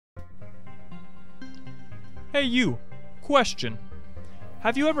Hey you, question.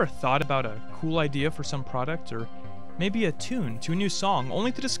 Have you ever thought about a cool idea for some product, or maybe a tune to a new song,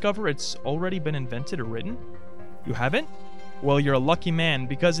 only to discover it's already been invented or written? You haven't? Well, you're a lucky man,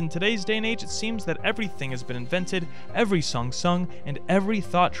 because in today's day and age it seems that everything has been invented, every song sung, and every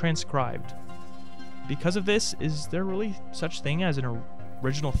thought transcribed. Because of this, is there really such thing as an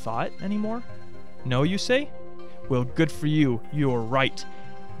original thought anymore? No, you say? Well, good for you, you're right.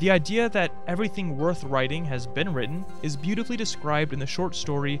 The idea that everything worth writing has been written is beautifully described in the short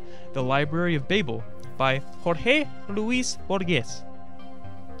story The Library of Babel by Jorge Luis Borges.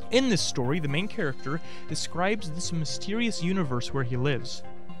 In this story, the main character describes this mysterious universe where he lives.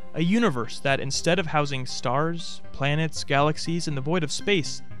 A universe that, instead of housing stars, planets, galaxies, and the void of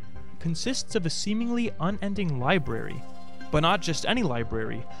space, consists of a seemingly unending library. But not just any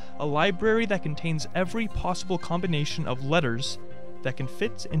library, a library that contains every possible combination of letters that can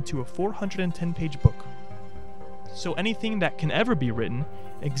fit into a 410-page book. So anything that can ever be written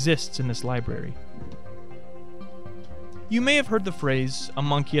exists in this library. You may have heard the phrase, "a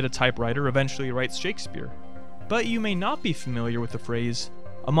monkey at a typewriter eventually writes Shakespeare," but you may not be familiar with the phrase,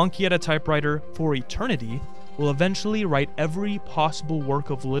 "a monkey at a typewriter for eternity will eventually write every possible work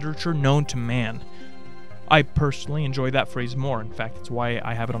of literature known to man." I personally enjoy that phrase more. In fact, that's why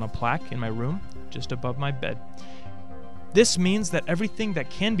I have it on a plaque in my room, just above my bed. This means that everything that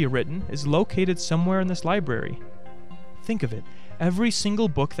can be written is located somewhere in this library. Think of it, every single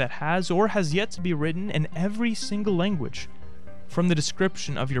book that has or has yet to be written in every single language. From the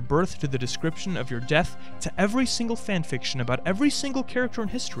description of your birth to the description of your death to every single fanfiction about every single character in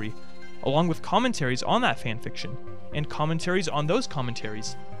history, along with commentaries on that fanfiction, and commentaries on those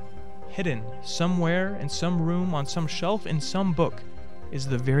commentaries. Hidden somewhere in some room on some shelf in some book is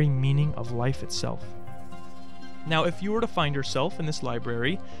the very meaning of life itself. Now, if you were to find yourself in this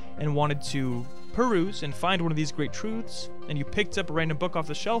library and wanted to peruse and find one of these great truths, and you picked up a random book off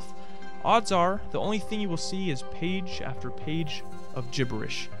the shelf, odds are the only thing you will see is page after page of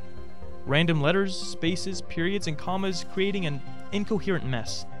gibberish. Random letters, spaces, periods, and commas creating an incoherent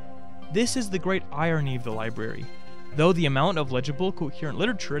mess. This is the great irony of the library. Though the amount of legible, coherent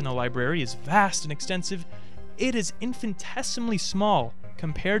literature in the library is vast and extensive, it is infinitesimally small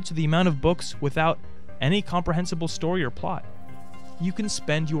compared to the amount of books without any comprehensible story or plot. You can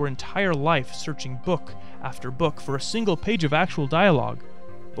spend your entire life searching book after book for a single page of actual dialogue,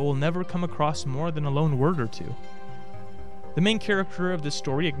 but will never come across more than a lone word or two. The main character of this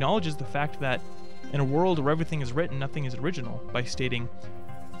story acknowledges the fact that in a world where everything is written, nothing is original, by stating,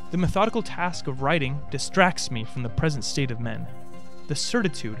 "The methodical task of writing distracts me from the present state of men. The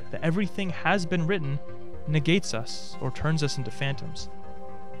certitude that everything has been written negates us or turns us into phantoms."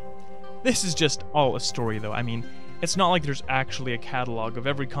 This is just all a story, though. I mean, it's not like there's actually a catalog of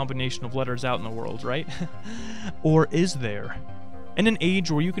every combination of letters out in the world, right? Or is there? In an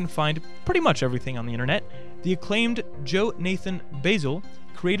age where you can find pretty much everything on the internet, the acclaimed Joe Nathan Basil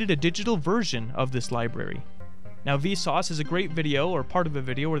created a digital version of this library. Now, Vsauce is a great video, or part of a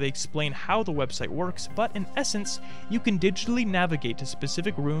video, where they explain how the website works, but in essence, you can digitally navigate to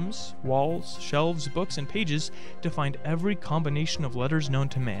specific rooms, walls, shelves, books, and pages to find every combination of letters known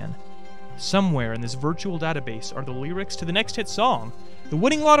to man. Somewhere in this virtual database are the lyrics to the next hit song, the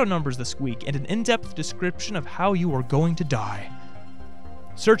winning lotto numbers this week, and an in-depth description of how you are going to die.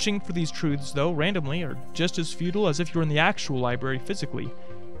 Searching for these truths, though, randomly, are just as futile as if you're in the actual library physically,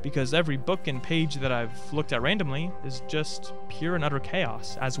 because every book and page that I've looked at randomly is just pure and utter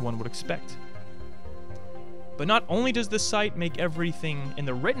chaos, as one would expect. But not only does this site make everything in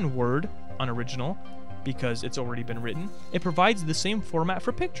the written word unoriginal, because it's already been written, it provides the same format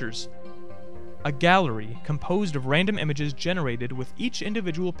for pictures. A gallery composed of random images generated with each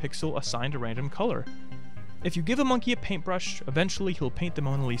individual pixel assigned a random color. If you give a monkey a paintbrush, eventually he'll paint the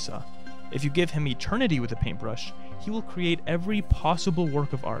Mona Lisa. If you give him eternity with a paintbrush, he will create every possible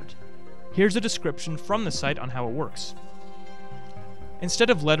work of art. Here's a description from the site on how it works. Instead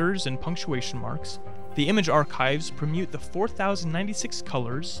of letters and punctuation marks, the image archives permute the 4,096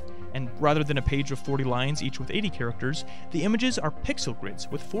 colors, and rather than a page of 40 lines, each with 80 characters, the images are pixel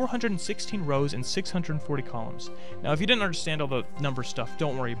grids with 416 rows and 640 columns. Now, if you didn't understand all the number stuff,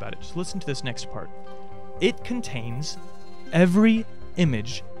 don't worry about it. Just listen to this next part. It contains every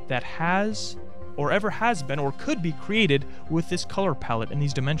image that has, or ever has been, or could be created with this color palette and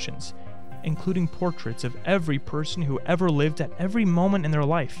these dimensions, including portraits of every person who ever lived at every moment in their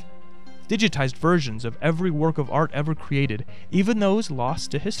life. Digitized versions of every work of art ever created, even those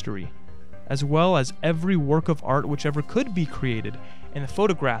lost to history, as well as every work of art which ever could be created, and the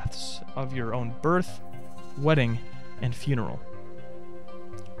photographs of your own birth, wedding, and funeral.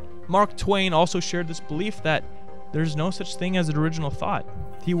 Mark Twain also shared this belief that there's no such thing as an original thought.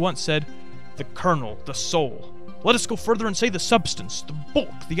 He once said, "The kernel, the soul. Let us go further and say the substance, the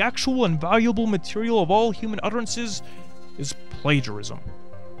bulk, the actual and valuable material of all human utterances is plagiarism."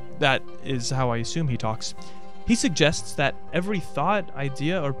 That is how I assume he talks. He suggests that every thought,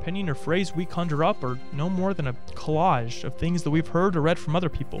 idea, or opinion or phrase we conjure up are no more than a collage of things that we've heard or read from other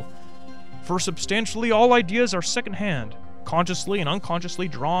people. For substantially all ideas are secondhand, consciously and unconsciously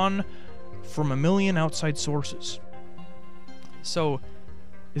drawn from a million outside sources. So,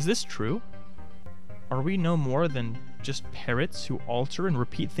 is this true? Are we no more than just parrots who alter and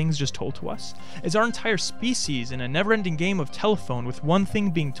repeat things just told to us? Is our entire species in a never-ending game of telephone with one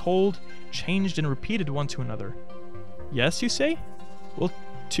thing being told, changed, and repeated one to another? Yes, you say? Well,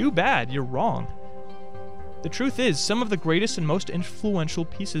 too bad, you're wrong. The truth is, some of the greatest and most influential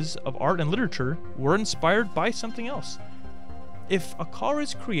pieces of art and literature were inspired by something else. If a car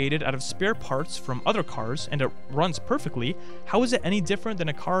is created out of spare parts from other cars and it runs perfectly, how is it any different than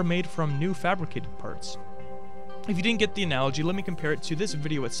a car made from new fabricated parts? If you didn't get the analogy, let me compare it to this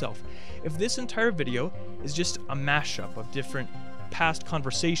video itself. If this entire video is just a mashup of different past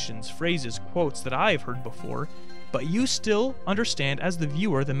conversations, phrases, quotes that I've heard before, but you still understand as the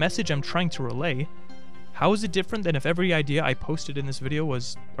viewer the message I'm trying to relay, how is it different than if every idea I posted in this video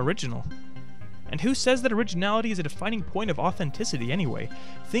was original? And who says that originality is a defining point of authenticity anyway?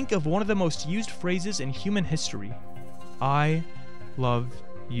 Think of one of the most used phrases in human history. I love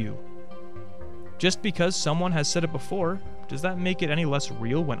you. Just because someone has said it before, does that make it any less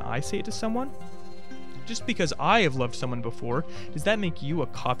real when I say it to someone? Just because I have loved someone before, does that make you a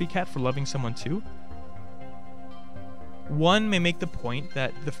copycat for loving someone too? One may make the point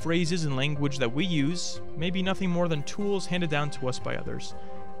that the phrases and language that we use may be nothing more than tools handed down to us by others.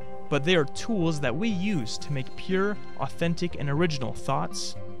 But they are tools that we use to make pure, authentic, and original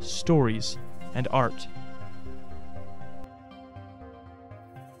thoughts, stories, and art.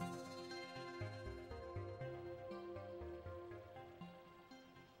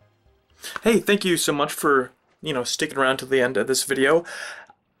 Hey, thank you so much for, sticking around to the end of this video.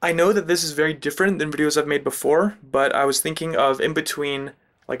 I know that this is very different than videos I've made before, but I was thinking of in between,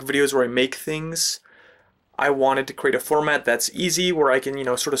 like videos where I make things, I wanted to create a format that's easy where I can,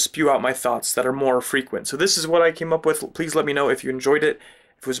 sort of spew out my thoughts that are more frequent. So this is what I came up with. Please let me know if you enjoyed it,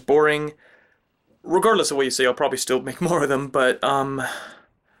 if it was boring. Regardless of what you say, I'll probably still make more of them, but,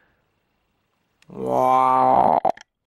 wow.